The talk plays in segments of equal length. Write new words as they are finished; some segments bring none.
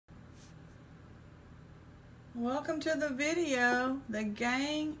Welcome to the video. The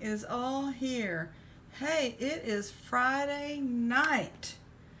gang is all here. Hey, it is Friday night.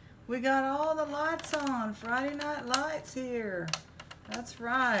 We got all the lights on. Friday night lights here. That's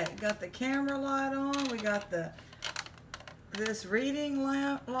right. Got the camera light on. We got this reading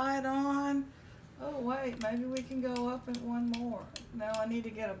lamp light on. Oh wait, maybe we can go up at one more. No, I need to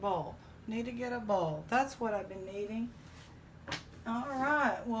get a bulb. Need to get a bulb. That's what I've been needing. All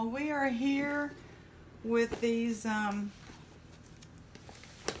right. Well, we are here with these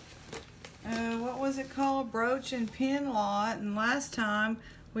what was it called, brooch and pin lot, and last time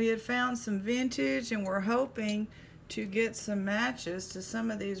we had found some vintage and we're hoping to get some matches to some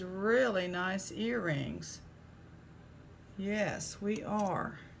of these really nice earrings. Yes, we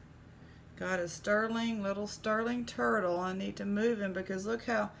are. Got a little sterling turtle. I need to move him because look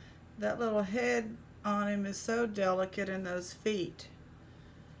how that little head on him is so delicate, and those feet.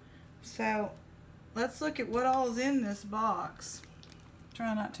 So let's look at what all is in this box.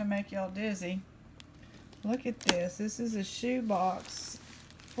 Try not to make y'all dizzy. Look at this. This is a shoe box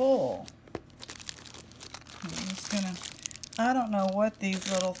full. I'm just gonna, I don't know what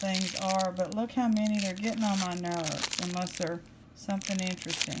these little things are, but look how many they're getting on my nerves, unless they're something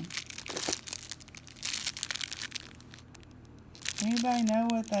interesting. Anybody know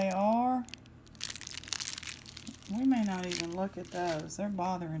what they are? We may not even look at those. They're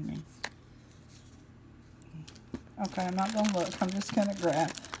bothering me. Okay, I'm not gonna look. I'm just gonna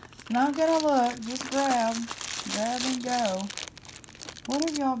grab. Not gonna look. Just grab and go. What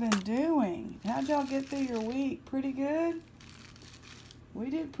have y'all been doing? How'd y'all get through your week? Pretty good?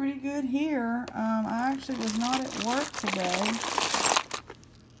 We did pretty good here. I actually was not at work today.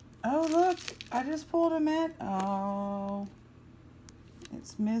 Oh, look. I just pulled them in. Oh.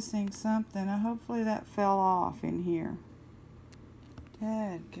 It's missing something. Hopefully that fell off in here.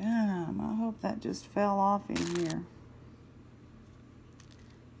 Dadgum. I hope that just fell off in here.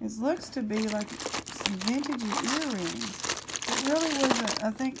 It looks to be like some vintage earrings. It really was a,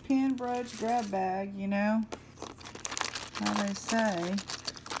 I think, pin brooch grab bag, you know, how they say.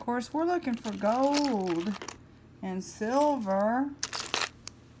 Of course, we're looking for gold and silver.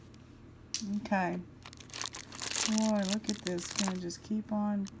 Okay. Boy, look at this. It's going to just keep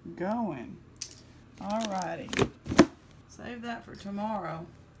on going. Alrighty. Save that for tomorrow.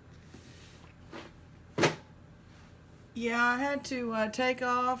 Yeah, I had to take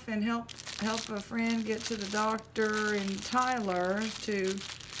off and help a friend get to the doctor in Tyler to,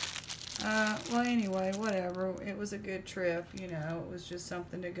 well, anyway, whatever. It was a good trip, you know. It was just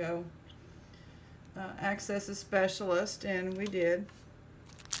something to go access a specialist, and we did.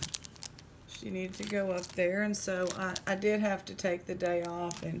 She needed to go up there, and so I did have to take the day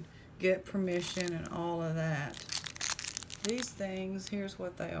off and get permission and all of that. These things, here's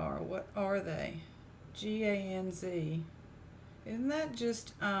what they are. What are they? G-A-N-Z. Isn't that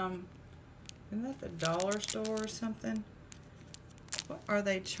just, isn't that the dollar store or something? What, are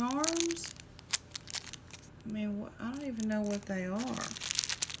they charms? I mean, I don't even know what they are.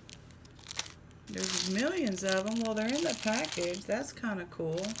 There's millions of them. Well, they're in the package. That's kind of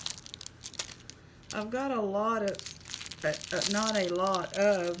cool. I've got a lot of, not a lot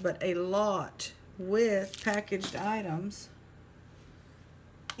of, but a lot with packaged items.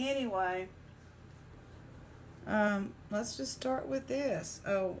 Anyway, let's just start with this.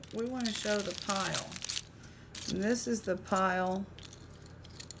 Oh, we want to show the pile. And this is the pile.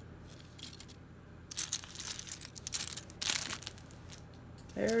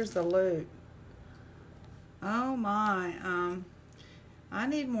 There's the loot. Oh my, I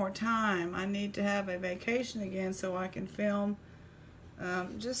need more time. I need to have a vacation again so I can film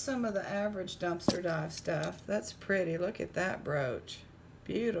just some of the average dumpster dive stuff. That's pretty. Look at that brooch.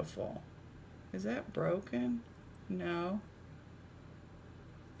 Beautiful. Is that broken? No.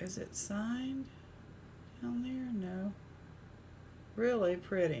 Is it signed down there? No. Really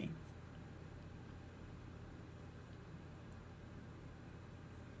pretty.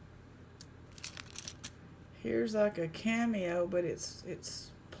 Here's like a cameo, but it's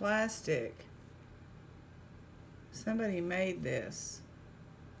plastic. Somebody made this.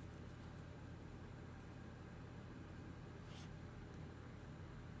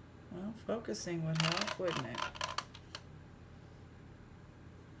 Well, focusing would help, wouldn't it?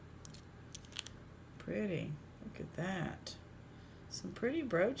 Pretty. Look at that. Some pretty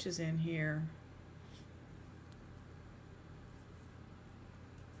brooches in here.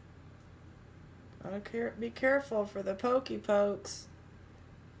 Gotta be careful for the pokey pokes.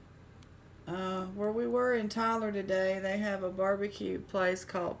 Where we were in Tyler today, they have a barbecue place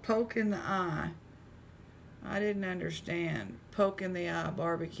called Poke in the Eye. I didn't understand. Poke in the eye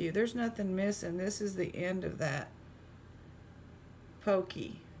barbecue. There's nothing missing. This is the end of that.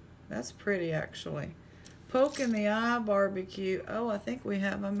 Pokey. That's pretty, actually. Poke in the eye barbecue. Oh, I think we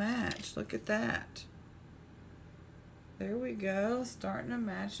have a match. Look at that. There we go. Starting to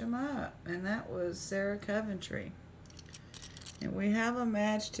match them up. And that was Sarah Coventry. And we have a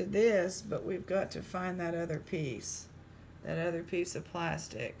match to this, but we've got to find that other piece. That other piece of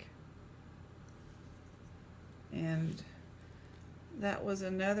plastic. And that was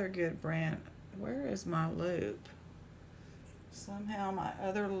another good brand. Where is my loop? Somehow my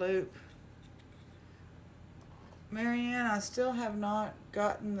other loop. Marianne, I still have not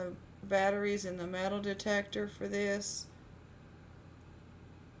gotten the batteries in the metal detector for this.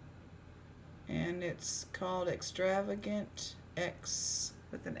 And it's called Extravagant X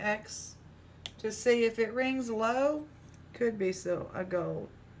with an X. To see if it rings low, could be a gold.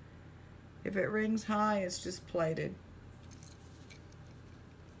 If it rings high, it's just plated.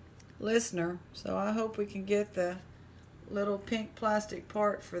 Listener, so I hope we can get the little pink plastic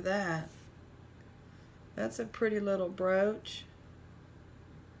part for that. That's a pretty little brooch.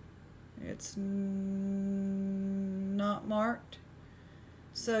 It's not marked.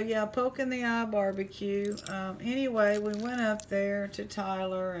 So yeah, poke in the eye barbecue. Anyway, we went up there to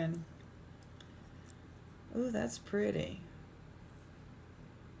Tyler and, ooh, that's pretty.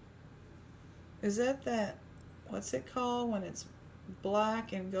 Is that, what's it called when it's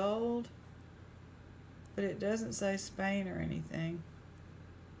black and gold? But it doesn't say Spain or anything.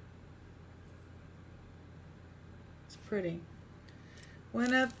 It's pretty.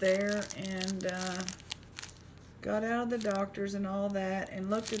 Went up there and got out of the doctor's and all that and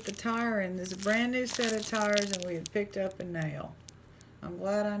looked at the tire, and there's a brand new set of tires and we had picked up a nail. I'm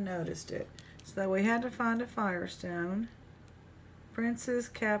glad I noticed it. So we had to find a Firestone. Princess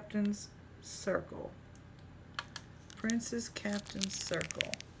Captain's Circle. Princess Captain's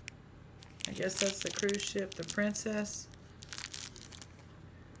Circle. I guess that's the cruise ship, the Princess.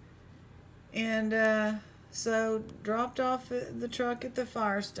 And so dropped off the truck at the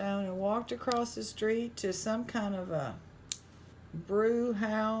Firestone and walked across the street to some kind of a brew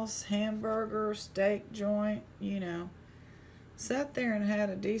house, hamburger, steak joint, you know. Sat there and had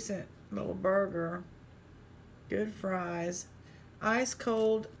a decent little burger, good fries, ice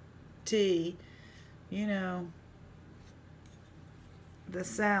cold tea. You know, the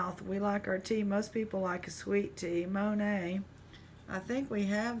South, we like our tea. Most people like a sweet tea. Monet. I think we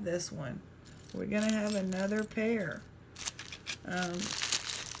have this one. We're going to have another pair. I don't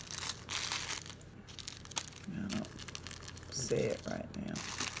see it right now.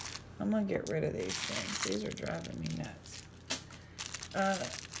 I'm going to get rid of these things. These are driving me nuts.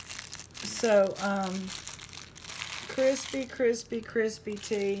 Crispy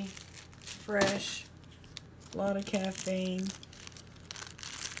tea. Fresh. A lot of caffeine.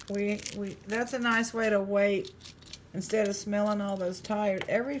 That's a nice way to wait. Instead of smelling all those tires,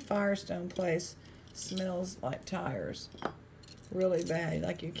 every Firestone place smells like tires. Really bad,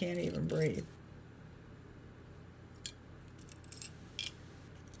 like you can't even breathe.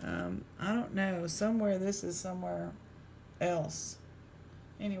 I don't know, this is somewhere else.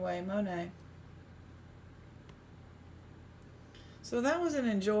 Anyway, Monet. So that was an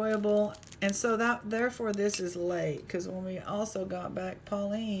enjoyable, and so therefore this is late, because when we also got back,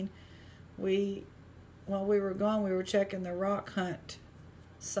 Pauline, while we were gone, we were checking the rock hunt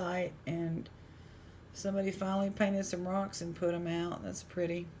site, and somebody finally painted some rocks and put them out. That's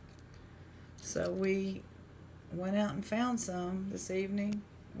pretty. So we went out and found some this evening.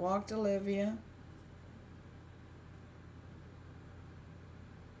 Walked Olivia.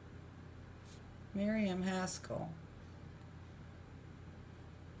 Miriam Haskell.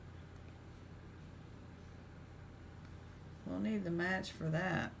 We'll need the match for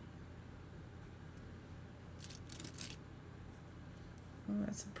that. Oh,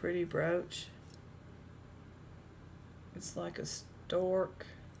 that's a pretty brooch. It's like a stork.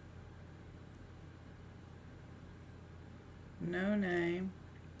 No name.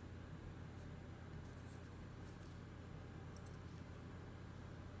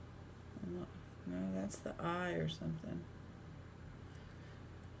 No, that's the eye or something.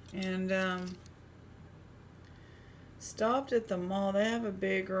 And stopped at the mall. They have a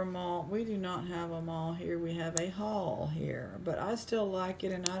bigger mall. We do not have a mall here. We have a hall here. But I still like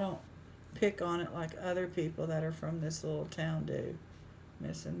it, and I don't pick on it like other people that are from this little town do.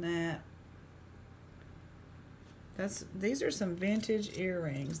 Missing that. These are some vintage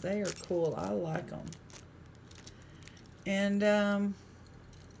earrings. They are cool. I like them. And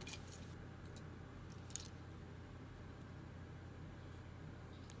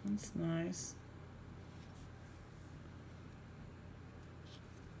that's nice.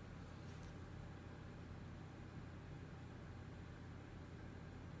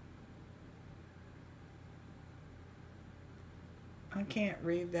 I can't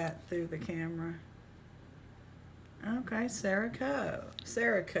read that through the camera. Okay, Serico.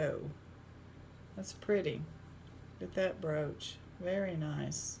 That's pretty. Look at that brooch. Very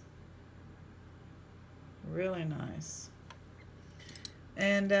nice. Really nice.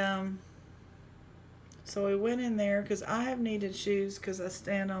 And so we went in there because I have needed shoes because I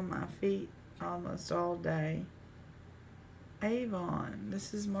stand on my feet almost all day. Avon.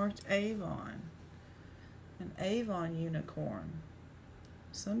 This is marked Avon. An Avon unicorn.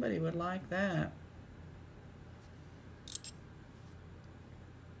 Somebody would like that.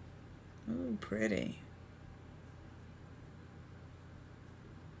 Ooh, pretty.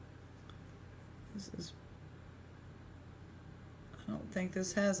 This is, I don't think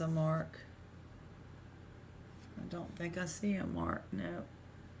this has a mark. I don't think I see a mark, no.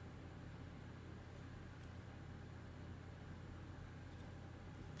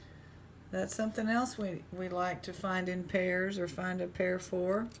 That's something else we like to find in pairs or find a pair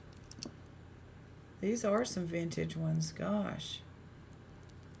for. These are some vintage ones, gosh.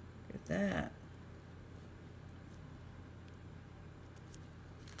 Look at that.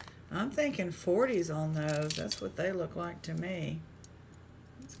 I'm thinking 40s on those. That's what they look like to me.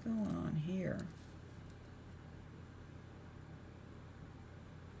 What's going on here?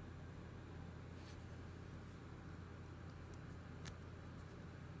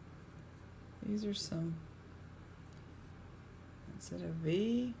 These are some, is it a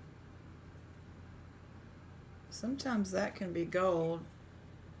V? Sometimes that can be gold.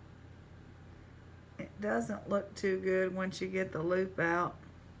 It doesn't look too good once you get the loop out.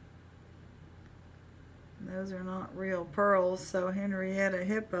 Those are not real pearls, so Henrietta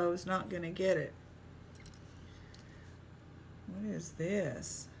Hippo is not going to get it. What is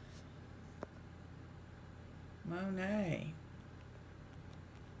this? Monet.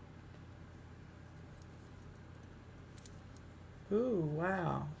 Ooh,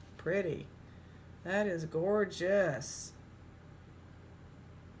 wow, pretty. That is gorgeous.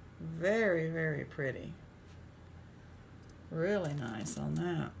 Very, very pretty. Really nice on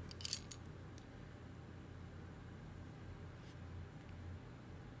that.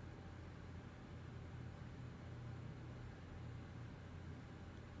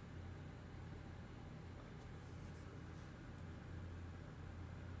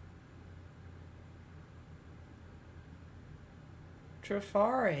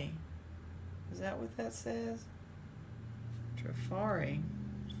 Trifari. Is that what that says? Trifari.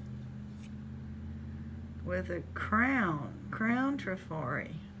 With a crown. Crown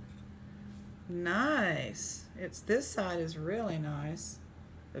Trifari. Nice. This side is really nice.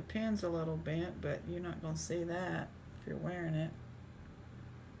 The pin's a little bent, but you're not going to see that if you're wearing it.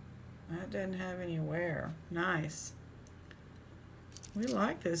 That doesn't have any wear. Nice. We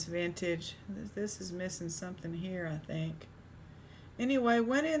like this vintage. This is missing something here, I think. Anyway,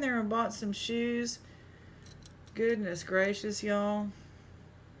 went in there and bought some shoes. Goodness gracious, y'all.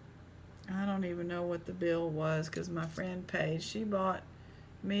 I don't even know what the bill was because my friend paid. She bought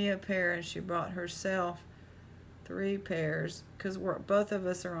me a pair and she bought herself 3 pairs because both of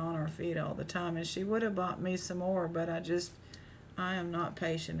us are on our feet all the time. And she would have bought me some more, but I am not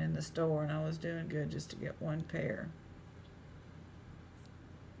patient in the store, and I was doing good just to get 1 pair.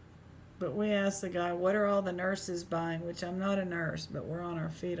 But we asked the guy, what are all the nurses buying? Which I'm not a nurse, but we're on our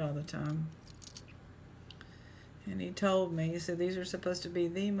feet all the time. And he told me, he said, these are supposed to be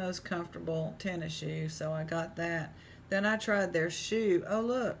the most comfortable tennis shoes, so I got that. Then I tried their shoe. Oh,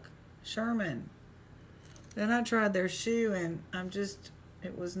 look, Sherman. Then I tried their shoe, and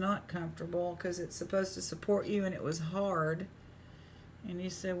it was not comfortable because it's supposed to support you, and it was hard. And he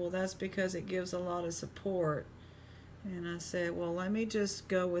said, well, that's because it gives a lot of support. And I said, well, let me just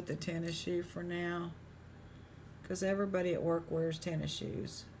go with the tennis shoe for now, because everybody at work wears tennis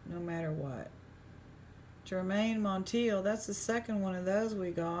shoes, no matter what. Jermaine Montiel, that's the second one of those we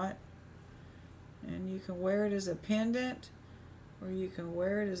got. And you can wear it as a pendant, or you can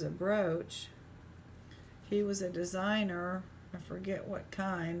wear it as a brooch. He was a designer, I forget what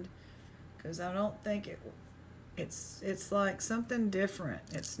kind, because I don't think it's like something different.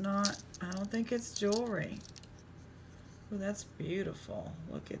 It's not, I don't think it's jewelry. Oh, that's beautiful.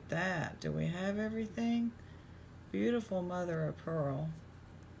 Look at that. Do we have everything? Beautiful mother of pearl.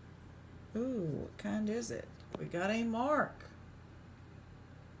 Ooh, what kind is it? We got a mark.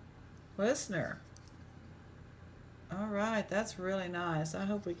 Listener. All right, that's really nice. I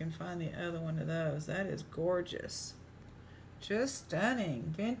hope we can find the other one of those. That is gorgeous. Just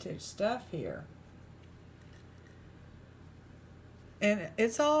stunning vintage stuff here. And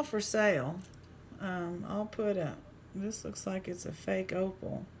it's all for sale. I'll put a, this looks like it's a fake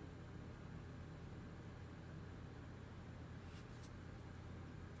opal.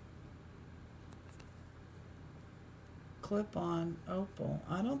 clip-on opal.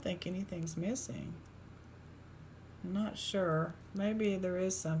 I don't think anything's missing. I'm not sure. Maybe there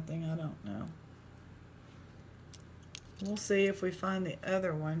is something. I don't know. We'll see if we find the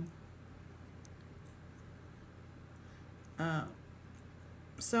other one.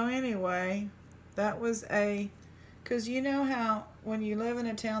 So anyway, that was because you know how when you live in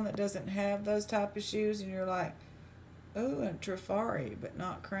a town that doesn't have those type of shoes and you're like, oh, and Trifari, but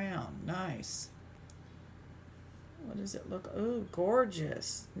not Crown. Nice. What does it look? Oh,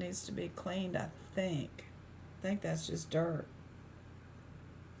 gorgeous. Needs to be cleaned, I think. I think that's just dirt.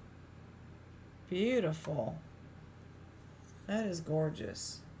 Beautiful. That is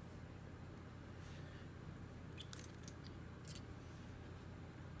gorgeous.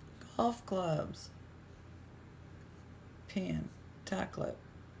 Golf clubs. Pin. Tie clip.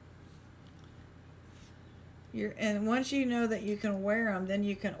 And once you know that you can wear them, then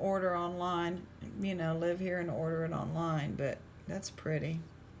you can order online. You know, live here and order it online. But that's pretty.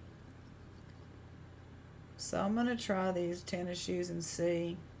 So I'm going to try these tennis shoes and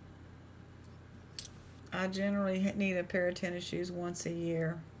see. I generally need a pair of tennis shoes once a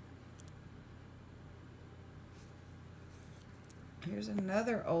year. Here's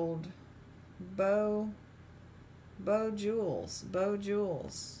another old Bow Jewels. Bow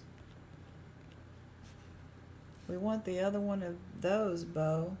Jewels. We want the other one of those,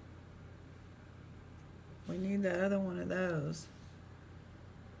 Bow. We need the other one of those.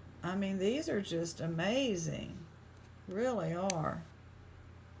 I mean, these are just amazing. Really are.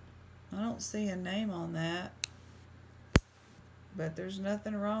 I don't see a name on that. But there's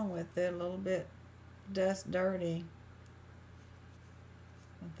nothing wrong with it. A little bit dirty.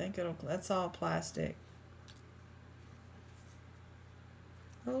 I think that's all plastic.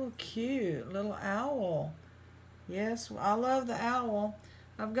 Oh, cute. Little owl. Yes, I love the owl.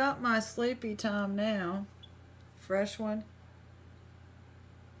 I've got my Sleepy Time now. Fresh one.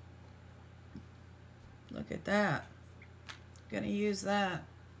 Look at that. Gonna use that.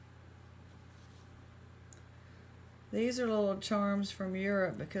 These are little charms from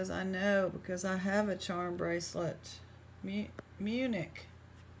Europe because I have a charm bracelet. Munich.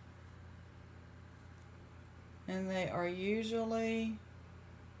 And they are usually,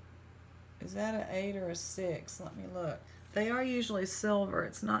 is that an 8 or a 6? Let me look. They are usually silver.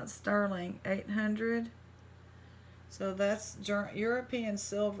 It's not sterling. 800. So that's European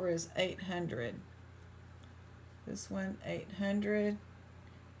silver is 800. This one 800.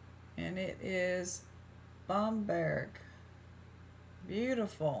 And it is Bamberg.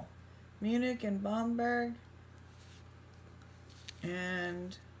 Beautiful. Munich and Bamberg.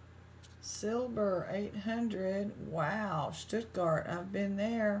 And silver 800. Wow. Stuttgart. I've been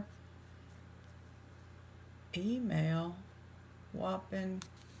there. Email. Whopping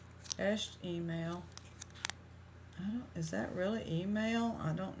Echt email. Is that really email?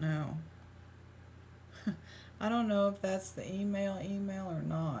 I don't know. I don't know if that's the email or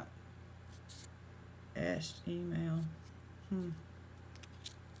not. Echt email.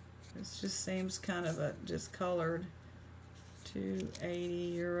 This just seems kind of just colored.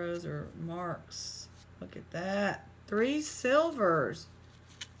 280 euros or marks. Look at that. 3 silvers.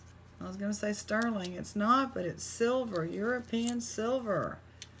 I was going to say sterling. It's not, but it's silver. European silver.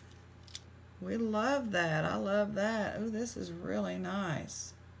 We love that. I love that. Oh, this is really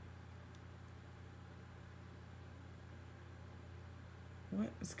nice.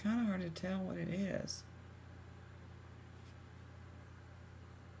 It's kind of hard to tell what it is.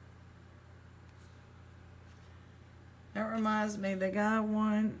 That reminds me, the guy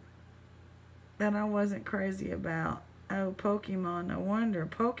one that I wasn't crazy about. Oh, Pokemon. No wonder.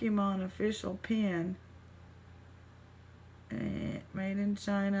 Pokemon official pin. Made in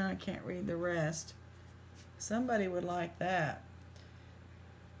China. I can't read the rest. Somebody would like that.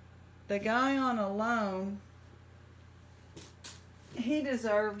 The guy on a loan, he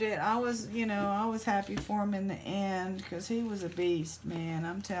deserved it. I was happy for him in the end because he was a beast, man.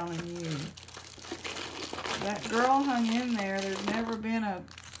 I'm telling you. That girl hung in there. There's never been a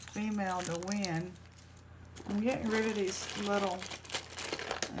female to win. I'm getting rid of these little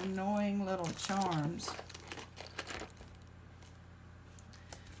annoying little charms.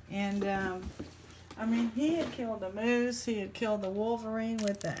 And, I mean, he had killed a moose. He had killed the Wolverine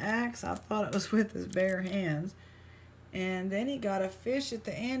with the axe. I thought it was with his bare hands. And then he got a fish at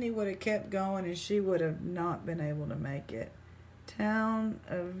the end. He would have kept going, and she would have not been able to make it. Town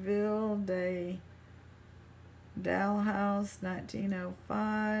of Ville de Dalhouse,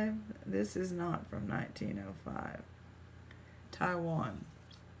 1905. This is not from 1905. Taiwan.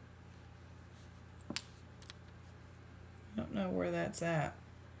 Don't know where that's at.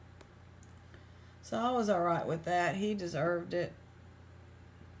 So I was alright with that. He deserved it.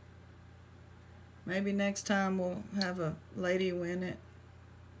 Maybe next time we'll have a lady win it.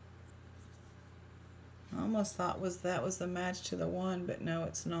 I almost thought that was the match to the one, but no,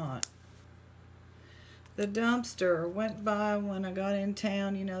 it's not. The dumpster went by when I got in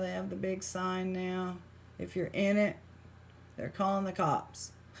town. You know, they have the big sign now. If you're in it, they're calling the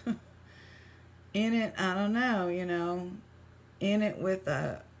cops. In it, I don't know, you know. In it with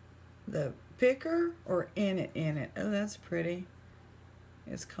the picker or in it. Oh, that's pretty.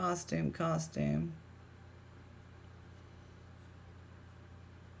 It's costume.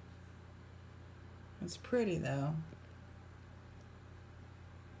 It's pretty though.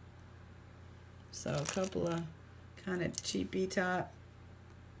 So a couple of kind of cheapy type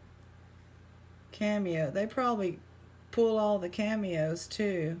cameo. They probably pull all the cameos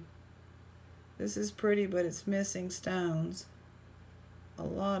too. This is pretty, but it's missing stones. A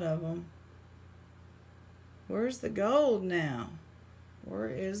lot of them. Where's the gold now? Where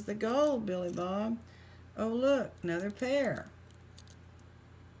is the gold, Billy Bob? Oh, look, another pair.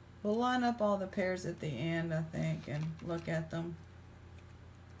 We'll line up all the pairs at the end, I think, and look at them.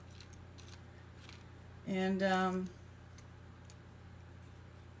 And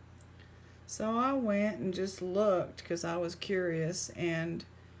so I went and just looked because I was curious, and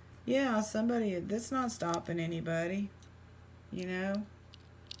yeah, that's not stopping anybody, you know.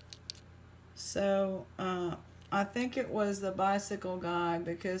 So I think it was the bicycle guy,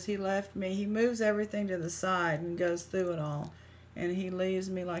 because he left me. He moves everything to the side and goes through it all, and he leaves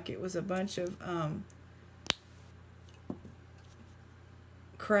me like it was a bunch of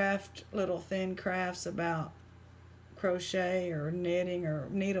little thin crafts about crochet or knitting or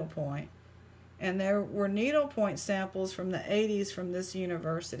needlepoint. And there were needlepoint samples from the 80s from this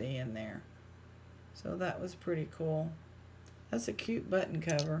university in there. So that was pretty cool. That's a cute button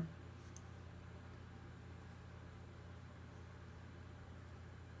cover.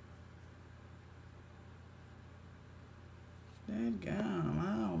 Dadgum,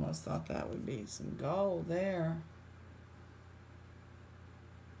 I almost thought that would be some gold there.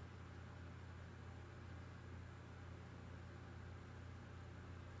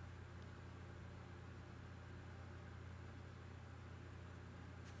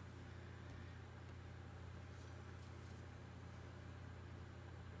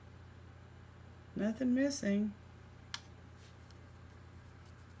 Nothing missing.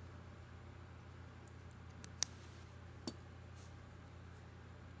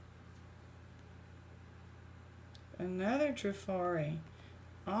 Another Trifari.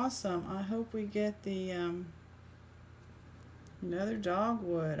 Awesome. I hope we get the another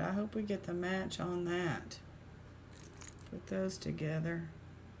dogwood. I hope we get the match on that. Put those together.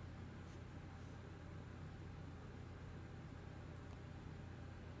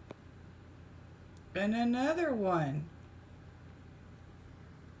 And another one.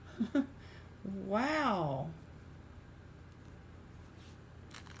 Wow.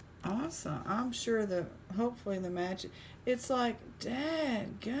 Awesome. I'm sure hopefully the match, it's like,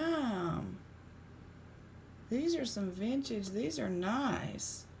 dadgum. These are some vintage. These are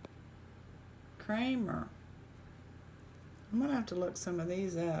nice. Kramer. I'm going to have to look some of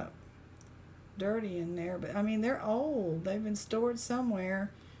these up. Dirty in there, but I mean, they're old. They've been stored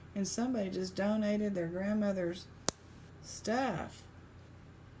somewhere, and somebody just donated their grandmother's stuff.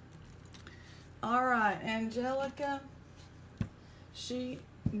 All right, Angelica, she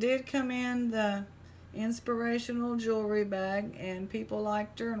did come in the inspirational jewelry bag, and people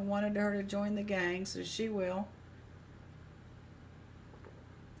liked her and wanted her to join the gang, so she will.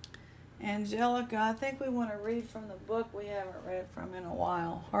 Angelica, I think we want to read from the book we haven't read from in a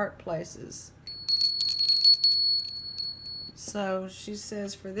while, Heart Places. So she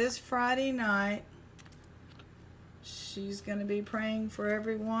says for this Friday night, she's going to be praying for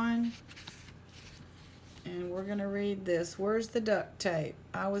everyone. And we're going to read this. Where's the duct tape?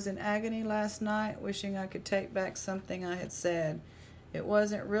 I was in agony last night, wishing I could take back something I had said. It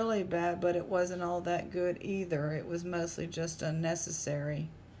wasn't really bad, but it wasn't all that good either. It was mostly just unnecessary.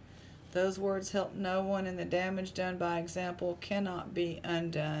 Those words helped no one, and the damage done by example cannot be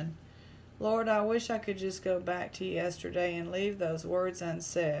undone. Lord, I wish I could just go back to yesterday and leave those words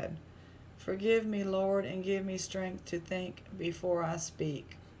unsaid. Forgive me, Lord, and give me strength to think before I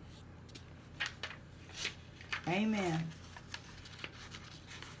speak. Amen.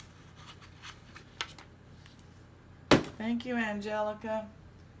 Thank you, Angelica.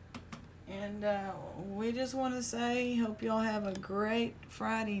 And we just want to say, hope y'all have a great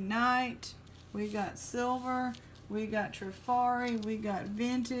Friday night. We got silver, we got Trifari, we got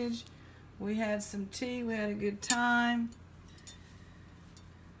vintage. We had some tea, we had a good time.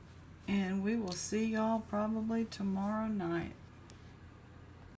 And we will see y'all probably tomorrow night.